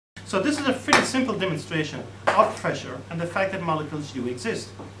So this is a pretty simple demonstration of pressure and the fact that molecules do exist.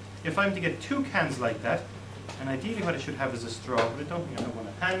 If I'm to get two cans like that, and ideally what I should have is a straw, but I don't think I have one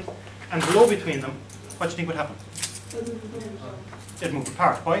at hand, and blow between them, what do you think would happen? It'd move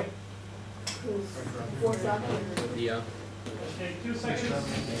apart. Why? Yeah. Okay, 2 seconds.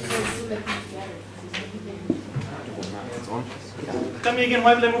 Tell me again,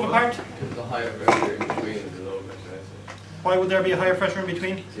 why will they move apart? The higher pressure in between and the lower pressure. Why would there be a higher pressure in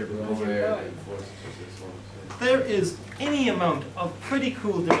between? There is any amount of pretty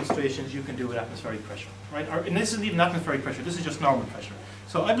cool demonstrations you can do with atmospheric pressure, right? And this isn't even atmospheric pressure, this is just normal pressure.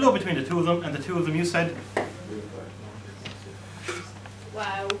 So I blow between the two of them, and the two of them, you said?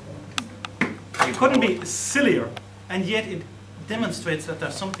 Wow. It couldn't be sillier, and yet it demonstrates that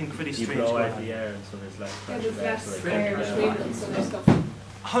there's something pretty You strange blow going out on. the air, so there's less Yeah, pressure there's there. less so air it's between them, so there's stuff.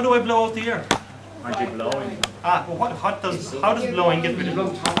 How do I blow out the air? Aren't you blowing? Ah, well how does blowing get rid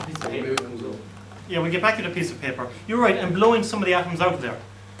of Yeah, we'll get back to the piece of paper. You're right, I'm blowing some of the atoms out there.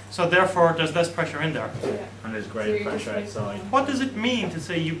 So therefore there's less pressure in there. Yeah. And there's greater pressure outside. What does it mean to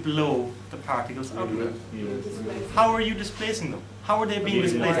say you blow the particles out of it? You, How are you displacing them? How are they being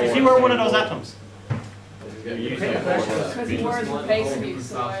displaced? If you were one of those atoms, Because more is replacing you,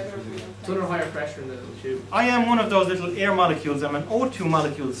 so either of you. It's under higher pressure in the little tube. I am one of those little air molecules, I'm an O2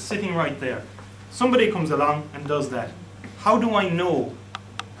 molecule sitting right there. Somebody comes along and does that. How do I know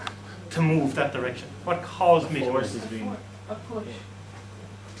to move that direction? What caused me to force move? is being A push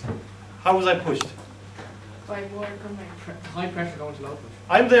How was I pushed? by more coming. High pressure going to low pressure.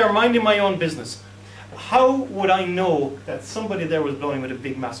 I'm there minding my own business. How would I know that somebody there was blowing with a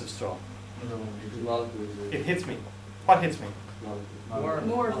big massive straw? It hits me. What hits me?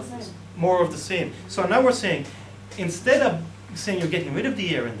 More of the same. More of the same. So now we're saying, instead of saying you're getting rid of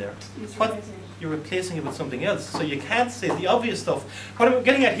the air in there, It's what replacing it. you're replacing it with something else. So you can't say the obvious stuff. What I'm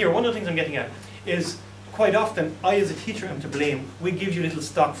getting at here, one of the things I'm getting at, is quite often, I as a teacher am to blame. We give you little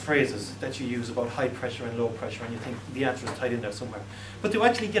stock phrases that you use about high pressure and low pressure, and you think the answer is tied in there somewhere. But to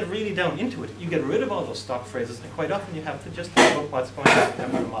actually get really down into it, you get rid of all those stock phrases, and quite often you have to just talk about what's going on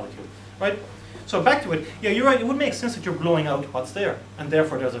in the molecule. Right? So back to it, yeah, you're right, it would make sense that you're blowing out what's there, and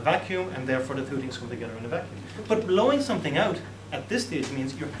therefore there's a vacuum, and therefore the two things come together in a vacuum. But blowing something out at this stage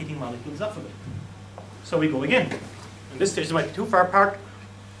means you're hitting molecules off of it. So we go again. And this stage might be too far apart.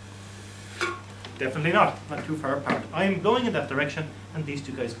 Definitely not too far apart. I am blowing in that direction, and these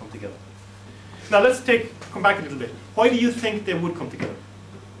two guys come together. Now let's come back a little bit. Why do you think they would come together?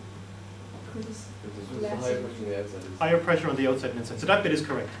 Higher pressure on the outside and inside. So that bit is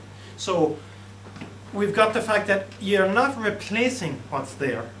correct. So we've got the fact that you're not replacing what's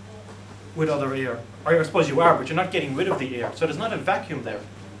there with other air. Or I suppose you are, but you're not getting rid of the air. So there's not a vacuum there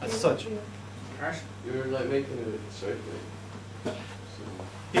as such. You're like making it circular.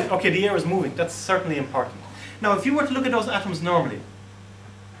 Okay, the air is moving. That's certainly important. Now, if you were to look at those atoms normally,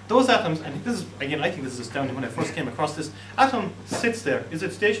 those atoms, and this is, again, I think this is astounding when I first came across this, atom sits there. Is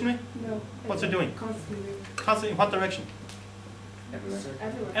it stationary? No. What's it doing? Constantly. Constantly, in what direction? Everywhere.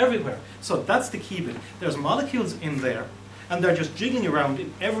 Everywhere. So that's the key bit. There's molecules in there, and they're just jiggling around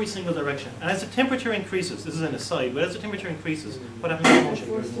in every single direction. And as the temperature increases, this is an aside, but as the temperature increases, what happens to motion?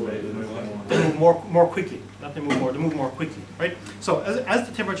 They move more quickly. Not they move more, they move more quickly, right? So as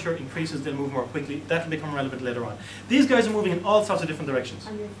the temperature increases, they'll move more quickly. That will become relevant later on. These guys are moving in all sorts of different directions.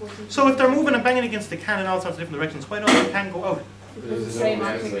 And you're forcing. So if they're moving and banging against the can in all sorts of different directions, why don't the can go out? Because the same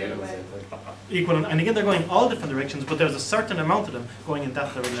acting the other way. Equal, and again, they're going all different directions, but there's a certain amount of them going in that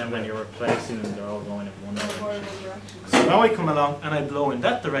And direction. then when you're replacing them, they're all going in one More direction. of a direction. So now I come along and I blow in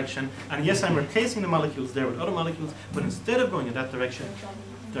that direction, and yes, I'm replacing the molecules there with other molecules, but instead of going in that direction,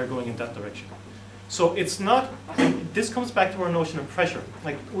 they're going in that direction. So it's not, this comes back to our notion of pressure.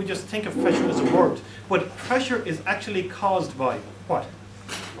 Like, we just think of pressure as a word, but pressure is actually caused by what?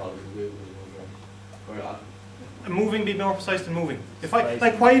 Moving, be more precise than moving. If I,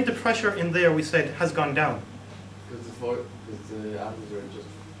 like, why the pressure in there, we said, has gone down? Because the atoms are just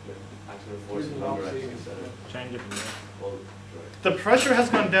acting with force in one direction instead of Change it from there. both. The pressure has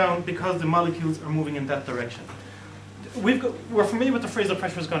gone down because the molecules are moving in that direction. We're familiar with the phrase the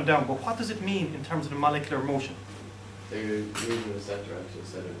pressure has gone down, but what does it mean in terms of the molecular motion? They're moving in the set direction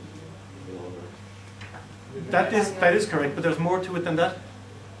instead of the other. That is correct, but there's more to it than that.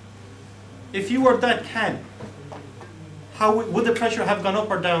 If you were that can, how would the pressure have gone up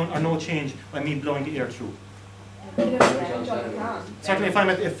or down or no change by me blowing the air through? Certainly,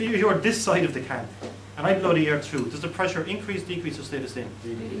 if you are this side of the can and I blow the air through, does the pressure increase, decrease, or stay the same?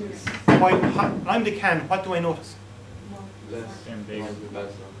 I'm the can. What do I notice? Less. Same big.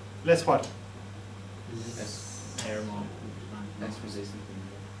 Less what? Air molecules. Less resistant.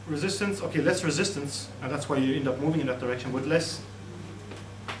 resistance, okay, less resistance, and that's why you end up moving in that direction, with less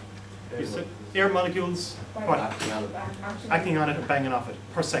you said, air molecules what? Acting on it and banging off it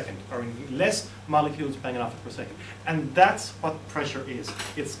per second, or less molecules banging off it per second. And that's what pressure is.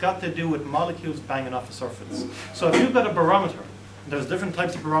 It's got to do with molecules banging off the surface. So if you've got a barometer, there's different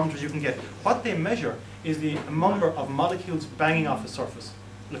types of barometers you can get. What they measure is the number of molecules banging off a surface,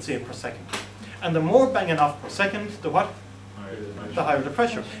 let's say per second. And the more banging off per second, the what? The higher the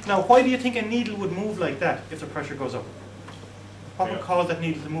pressure. Now, why do you think a needle would move like that if the pressure goes up? What would cause that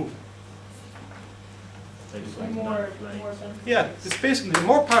needle to move? More Yeah, it's basically the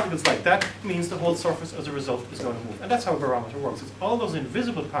more particles like that means the whole surface as a result is going to move. And that's how a barometer works. It's all those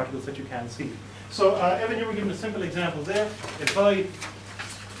invisible particles that you can't see. So Evan, you were given a simple example there. If I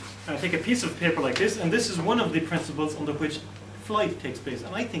take a piece of paper like this, and this is one of the principles under which flight takes place.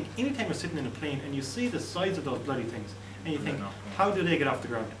 And I think anytime you're sitting in a plane and you see the size of those bloody things, and you think, how do they get off the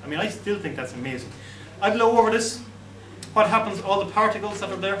ground? I mean, I still think that's amazing. I blow over this. What happens? All the particles that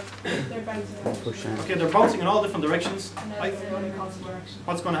are there? They're bouncing. Okay, they're bouncing in all different directions. And then they're going in constant direction.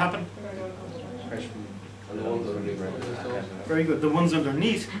 What's going to happen? They're going to go in constant direction. And the ones underneath. Very good. The ones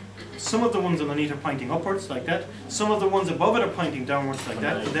underneath, some of the ones underneath are pointing upwards like that. Some of the ones above it are pointing downwards like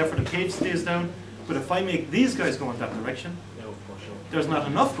that. And therefore the page stays down. But if I make these guys go in that direction, there's not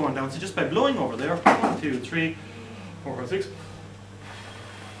enough going down. So just by blowing over there, 1, 2, 3, 4, 5, 6,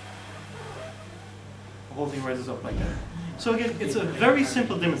 the whole thing rises up like that. So again, it's a very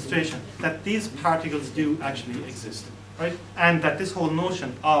simple demonstration that these particles do actually exist, right? And that this whole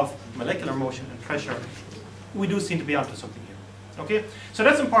notion of molecular motion and pressure, we do seem to be onto something here, okay? So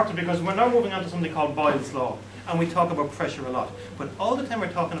that's important because we're now moving on to something called Boyle's law, and we talk about pressure a lot. But all the time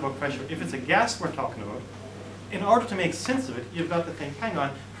we're talking about pressure, if it's a gas we're talking about, in order to make sense of it, you've got to think, hang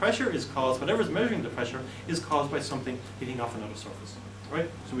on, pressure is caused, whatever's measuring the pressure is caused by something hitting off another surface. Right?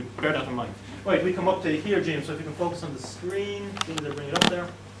 So we bear that in mind. Right, we come up to here, James, so if you can focus on the screen, bring it up there.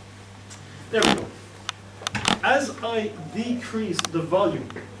 There we go. As I decrease the volume,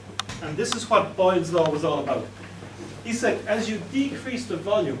 and this is what Boyle's law was all about. He said, as you decrease the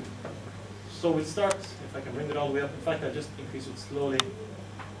volume, so it starts, if I can bring it all the way up, in fact I just increase it slowly,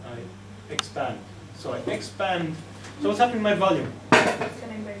 I expand. So I expand, so what's happening to my volume? It's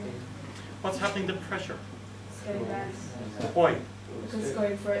getting bigger. What's happening to pressure? It's getting less. Why? Because it's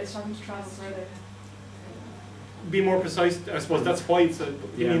going for, it's trying to travel further. Be more precise, I suppose that's why it's a,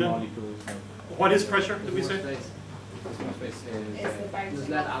 what is pressure, did we say? It's the bouncing. Just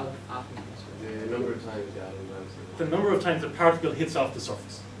let out The number of times the atom bounces. The number of times the particle hits off the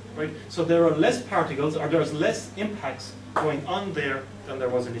surface, right? So there are less particles, or there's less impacts going on there than there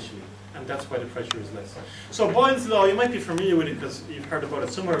was initially. And that's why the pressure is less. So Boyle's law, you might be familiar with it because you've heard about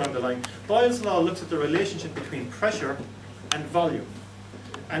it somewhere along the line. Boyle's law looks at the relationship between pressure and volume.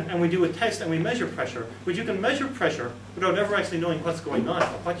 And we do a test and we measure pressure, but you can measure pressure without ever actually knowing what's going on,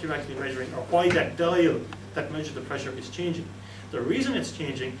 or what you're actually measuring, or why that dial that measures the pressure is changing. The reason it's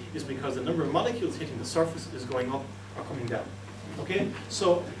changing is because the number of molecules hitting the surface is going up or coming down. Okay?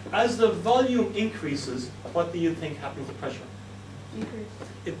 So as the volume increases, what do you think happens to pressure? Decrease.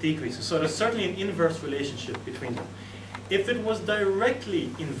 It decreases. So there's certainly an inverse relationship between them. If it was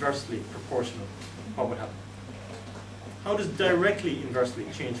directly inversely proportional, what would happen? How does directly inversely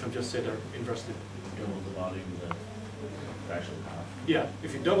change from just say they're inversely? Double the volume, the pressure half. Yeah,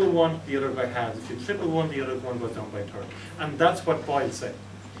 if you double one, the other by half. If you triple one, the other one goes down by a third. And that's what Boyle said.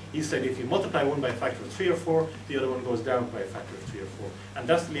 He said if you multiply one by a factor of 3 or 4, the other one goes down by a factor of 3 or 4. And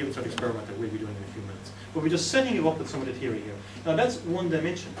that's the Leavenworth experiment that we'll be doing in a few minutes. But we're just setting you up with some of the theory here. Now that's one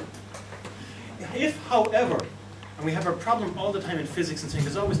dimension. If, however, and we have a problem all the time in physics and saying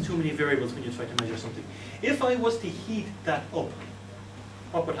there's always too many variables when you try to measure something. If I was to heat that up,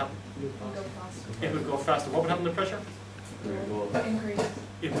 what would happen? It'll go faster. It would go faster. What would happen to pressure? Increase.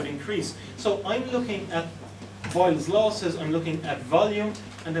 It would increase. So I'm looking at, Boyle's law says I'm looking at volume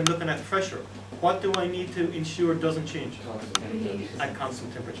and I'm looking at pressure. What do I need to ensure doesn't change? At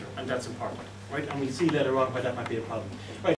constant temperature, and that's important, right? And we'll see later on why that might be a problem. Right.